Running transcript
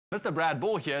Mr. Brad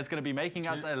Ball here is going to be making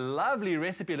us a lovely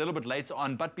recipe a little bit later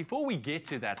on. But before we get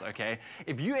to that, okay,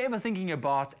 if you're ever thinking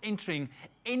about entering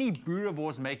any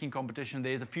Boerewors making competition,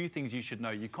 there's a few things you should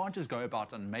know. You can't just go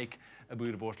about and make a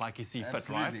Boerewors like you see fit,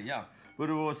 right? Yeah.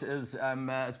 Boerewors is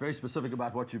it's very specific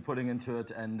about what you're putting into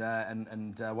it and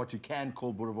what you can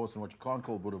call Boerewors and what you can't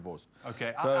call Boerewors.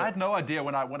 Okay, so I had no idea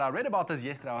when I read about this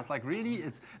yesterday. I was like, really?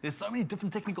 There's so many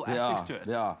different technical aspects to it.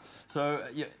 Yeah. So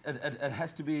yeah, it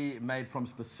has to be made from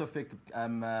specific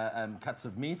cuts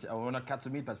of meat, or not cuts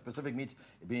of meat, but specific meats,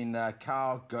 being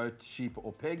cow, goat, sheep,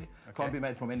 or pig. Okay. Can't be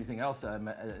made from anything else.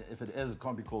 If it is, it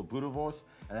can't be called Boerewors.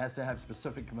 And it has to have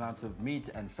specific amounts of meat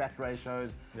and fat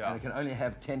ratios. Yeah. And it can only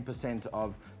have 10%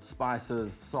 of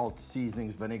spices, salt,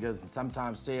 seasonings, vinegars, and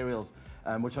sometimes cereals,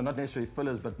 which are not necessarily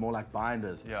fillers, but more like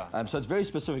binders. Yeah. So it's very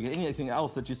specific. Anything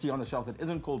else that you see on the shelf that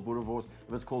isn't called Boerewors,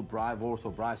 if it's called Braaiwors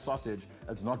or braai sausage,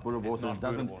 it's not Boerewors, and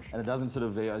it doesn't sort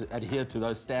of adhere to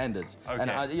those standards. Okay. And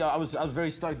I was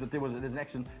very stoked that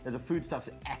there's a foodstuffs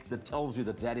act that tells you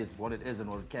that is what it is and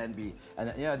what it can be. And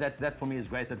that for me is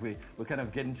great that we kind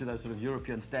of get into those sort of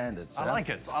European standards. I like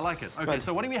it. Okay,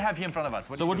 so what do we have here in front of us?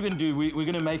 What we're going to do, we're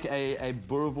going to make a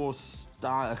Boerewors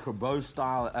style, a Grabo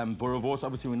style Boerewors.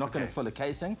 Obviously, we're not going to fill a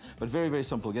casing, but very, very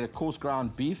simple. Get a coarse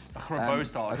ground beef. A Grabo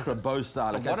style. A Grabo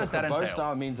style. So what does that entail? Grabo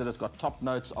style means that it's got top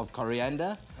notes of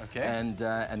coriander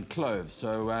and cloves.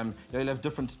 So you'll have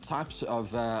different types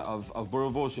of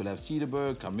Boerewors. You'll have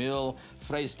Cederberg, Camille,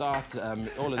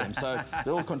 Vrystaat, all of them. So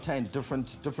they all contain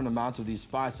different amounts of these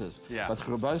spices. Yeah. But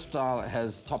Grabo style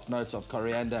has top notes of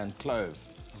coriander and clove.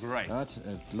 Great. Right?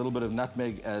 A little bit of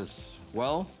nutmeg as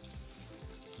well.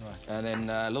 Right. And then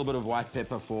a little bit of white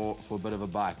pepper for a bit of a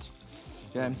bite.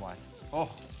 Okay. White. Oh.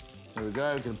 There we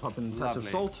go. We can pop in a touch of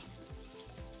salt.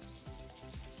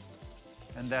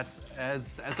 And that's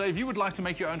so if you would like to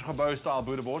make your own Grabo style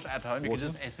Boerewors at home, you can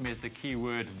just SMS the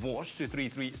keyword Wors to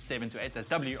 33728. That's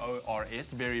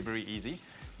WORS. Very, very easy.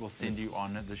 We'll send you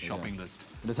on the shopping list.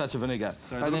 And a touch of vinegar.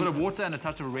 So a little bit of water and a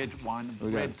touch of red wine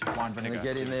vinegar.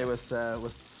 Get in there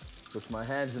with my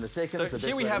hands in a second. So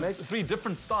here we have three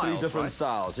different styles. Three different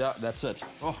styles, yeah, that's it.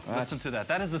 Oh, listen to that.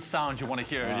 That is the sound you want to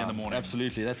hear early in the morning.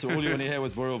 Absolutely. That's all you want to hear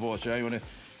with Boerewors. You want to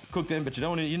cook them, but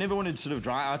you never want to sort of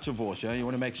dry out your wors. You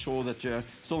want to make sure that you're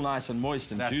still nice and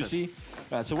moist and juicy.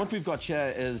 So what we've got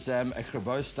here is a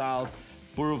Grabo style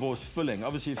Boerewors filling.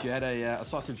 Obviously, if you had a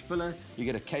sausage filler, you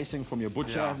get a casing from your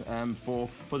butcher. Yeah. For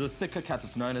the thicker cut,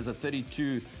 it's known as a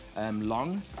 32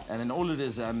 long, and then all it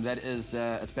is,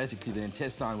 it's basically the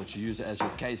intestine which you use as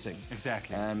your casing.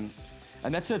 Exactly. And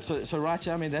that's it. So right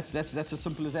here, I mean, that's as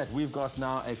simple as that. We've got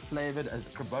now a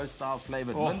Grabo style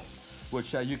flavored mince,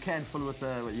 which you can fill with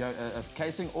a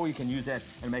casing, or you can use that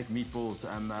and make meatballs,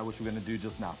 which we're going to do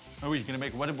just now. Oh, you're going to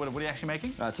make, what are you actually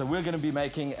making? So we're going to be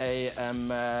making a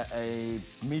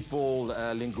meatball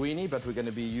linguine, but we're going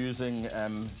to be using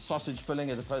sausage filling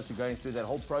as opposed to going through that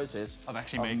whole process of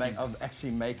actually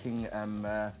making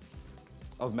the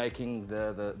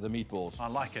meatballs. I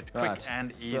like it, quick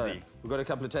and easy. So we've got a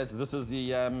couple of tastes. This is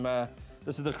the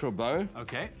Grabo.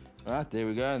 Okay. Right, there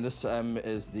we go, and this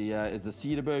is the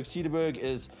Cederberg. Cederberg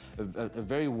is a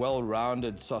very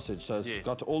well-rounded sausage, so it's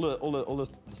got all the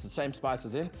same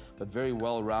spices in, but very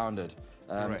well-rounded.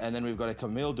 And then we've got a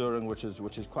Camille During, which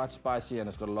is quite spicy, and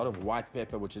it's got a lot of white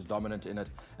pepper, which is dominant in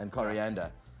it, and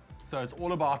coriander. So it's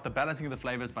all about the balancing of the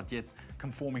flavors, but yet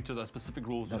conforming to those specific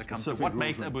rules when it comes to what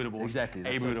makes a Boerewors. Exactly.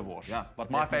 A Boerewors. Yeah.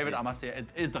 But my favorite, I must say,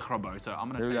 is the Grabo. So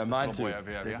I'm going to taste this little boy over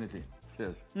here. Definitely.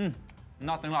 Cheers.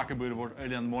 Nothing like a Boerewors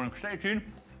early in the morning. Stay tuned.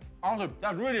 Also,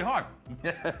 that's really hot.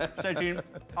 Stay tuned.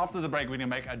 After the break, we're going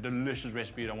to make a delicious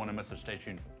recipe. You don't want to miss it. Stay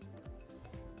tuned.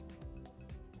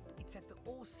 It's at the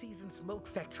All Seasons Milk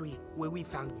Factory where we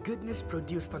found goodness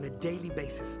produced on a daily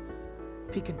basis.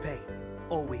 Pick and Pay,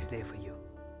 always there for you.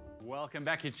 Welcome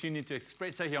back. You're tuning into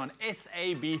Espresso here on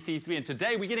SABC3, and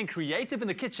today we're getting creative in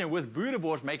the kitchen with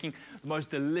Boerewors, making the most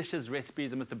delicious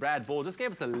recipes. And Mr. Brad Ball just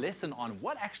gave us a lesson on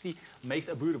what actually makes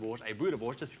a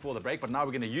Boerewors just before the break, but now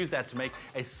we're going to use that to make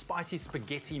a spicy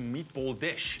spaghetti meatball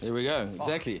dish. There we go,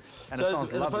 exactly. And so it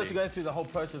sounds as opposed to going through the whole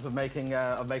process of making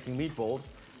meatballs,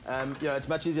 it's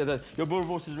much easier. Your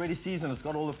Boerewors is already seasoned. It's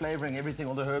got all the flavoring, everything,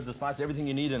 all the herbs, the spice, everything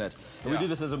you need in it. And we do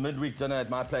this as a midweek dinner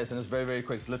at my place, and it's very, very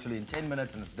quick. It's literally in 10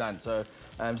 minutes and it's done. So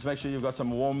just make sure you've got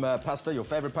some warm pasta, your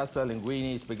favorite pasta,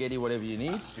 linguine, spaghetti, whatever you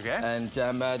need. Okay. And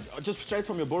just straight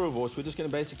from your Boerewors, we're just going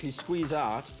to basically squeeze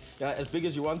out as big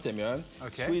as you want them,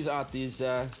 Okay. Squeeze out these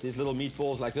little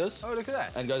meatballs like this. Oh, look at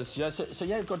that. And goes, so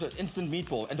you've got an instant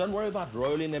meatball. And don't worry about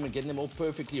rolling them and getting them all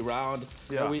perfectly round.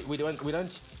 Yeah.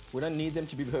 We don't need them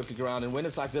to be perfectly round, and when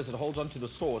it's like this, it holds onto the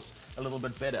sauce a little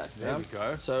bit better. There we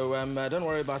go. So don't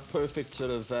worry about perfect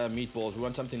sort of meatballs. We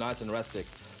want something nice and rustic.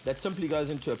 That simply goes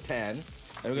into a pan,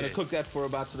 and we're going to cook that for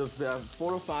about sort of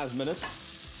 4 or 5 minutes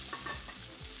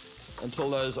until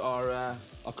those are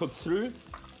cooked through.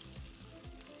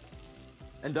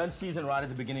 And don't season right at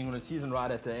the beginning, we're going to season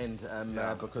right at the end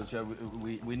because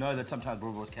we know that sometimes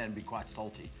boerewors can be quite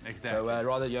salty. Exactly. So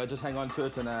rather just hang on to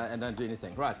it and don't do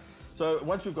anything. Right. So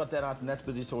once we've got that out and that's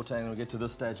busy sauteing, we'll get to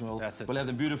this stage and we'll have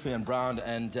them beautifully and browned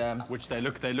and which they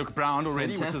look browned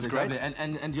already, which is great.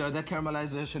 And you know, that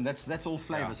caramelization, that's all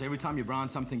flavor. Yeah. So every time you brown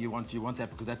something, you want that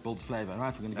because that builds flavor.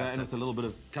 Right. We're going to go in with a little bit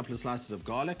of couple of slices of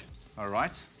garlic. All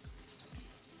right.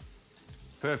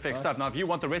 Perfect stuff. Now, if you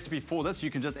want the recipe for this,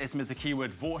 you can just SMS the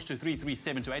keyword Wors to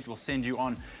 33728. We'll send you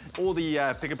on all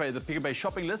the Pick n Pay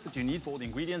shopping list that you need for all the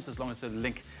ingredients, as long as there's a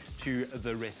link to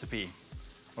the recipe.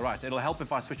 All right, it'll help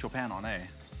if I switch your pan on,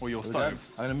 or your stove.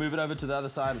 I'm going to move it over to the other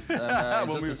side in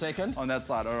just a second. On that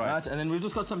side, all right. And then we've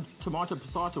just got some tomato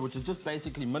passata, which is just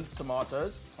basically minced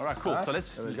tomatoes. All right, cool. So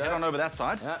let's head on over that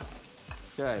side. Yeah.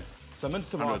 Okay, so minced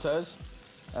tomatoes.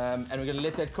 And we're going to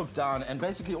let that cook down, and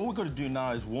basically all we've got to do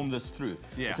now is warm this through.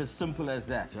 Yeah. It's as simple as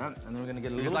that, yeah? And then we're going to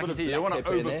get a little bit of black pepper. You don't want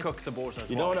to overcook the Wors as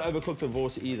well. You don't want to overcook the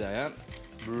Wors either, yeah?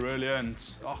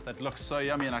 Brilliant. Oh, that looks so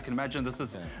yummy, and I can imagine this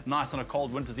is nice on a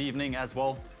cold winter's evening as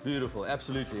well. Beautiful,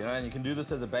 absolutely. You know, and you can do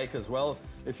this as a bake as well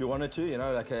if you wanted to, you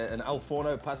know, like an al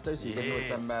forno pasta, so you can do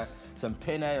it with some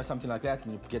penne or something like that,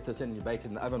 and you get this in and you bake it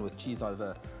in the oven with cheese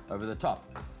over the top.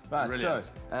 Right, brilliant.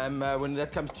 So when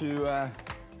that comes to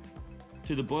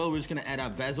the boil, we're just going to add our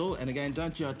basil, and again,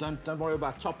 don't worry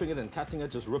about chopping it and cutting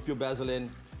it. Just rip your basil in.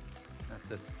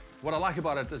 That's it. What I like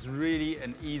about it is really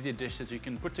an easy dish that you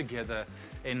can put together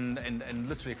in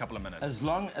literally a couple of minutes. As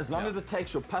long as it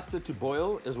takes your pasta to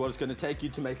boil is what it's going to take you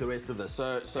to make the rest of this.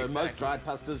 So most dried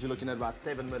pastas, you're looking at about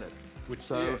 7 minutes.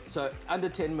 So under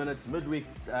 10 minutes, midweek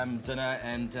dinner,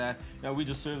 and you know, we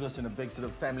just serve this in a big sort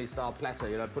of family-style platter.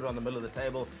 You know, put it on the middle of the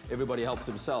table. Everybody helps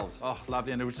themselves. Oh,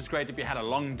 lovely, and it was just great if you had a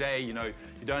long day. You know,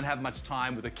 you don't have much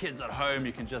time with the kids at home.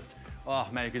 You can just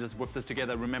you can just whip this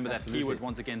together. Remember that keyword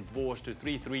once again, Wors to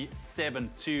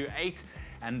 33728.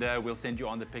 And we'll send you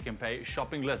on the Pick n Pay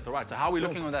shopping list. All right, so how are we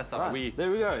looking on that side? Right.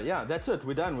 There we go. Yeah, that's it.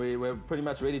 We're done. We're pretty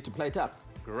much ready to plate up.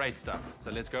 Great stuff. So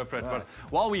let's go for it. Right. But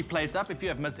while we plate up, if you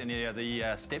have missed any of the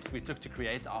steps we took to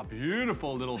create our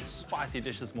beautiful little spicy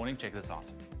dish this morning, check this out.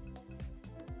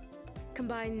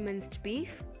 Combine minced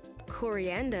beef,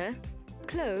 coriander,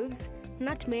 cloves,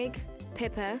 nutmeg,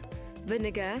 pepper,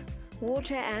 vinegar,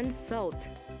 water and salt.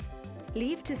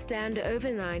 Leave to stand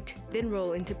overnight, then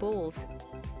roll into balls.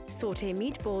 Saute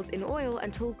meatballs in oil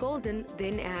until golden,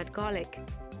 then add garlic.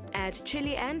 Add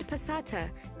chili and passata,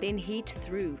 then heat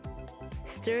through.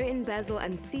 Stir in basil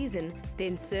and season,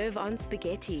 then serve on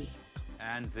spaghetti.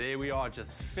 And there we are,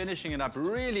 just finishing it up.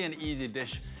 Really an easy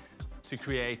dish to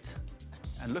create.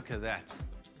 And look at that.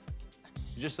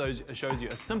 It just shows you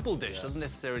a simple dish. Doesn't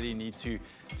necessarily need to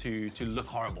look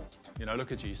horrible. You know,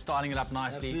 look at you, starting it up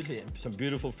nicely. Absolutely, some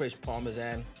beautiful fresh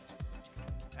parmesan.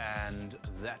 And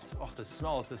that, the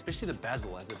smells, especially the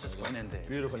basil as it just went in there.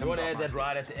 Beautiful. You want to add that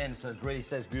right at the end so it really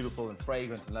stays beautiful and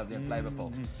fragrant and lovely and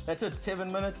flavorful. That's it,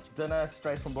 7 minutes, dinner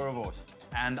straight from Boerewors.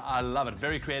 And I love it.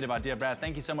 Very creative idea, Brad.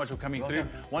 Thank you so much for coming through.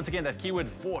 Once again, that keyword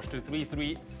Wors to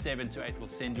 33728 will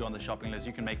send you on the shopping list.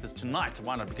 You can make this tonight.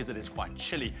 Why not? Because it is quite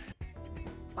chilly.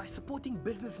 By supporting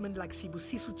businessmen like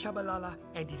Sibusiso Chabalala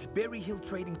and his Berry Hill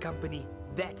Trading Company,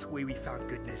 that's where we found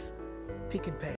goodness. Pick n Pay.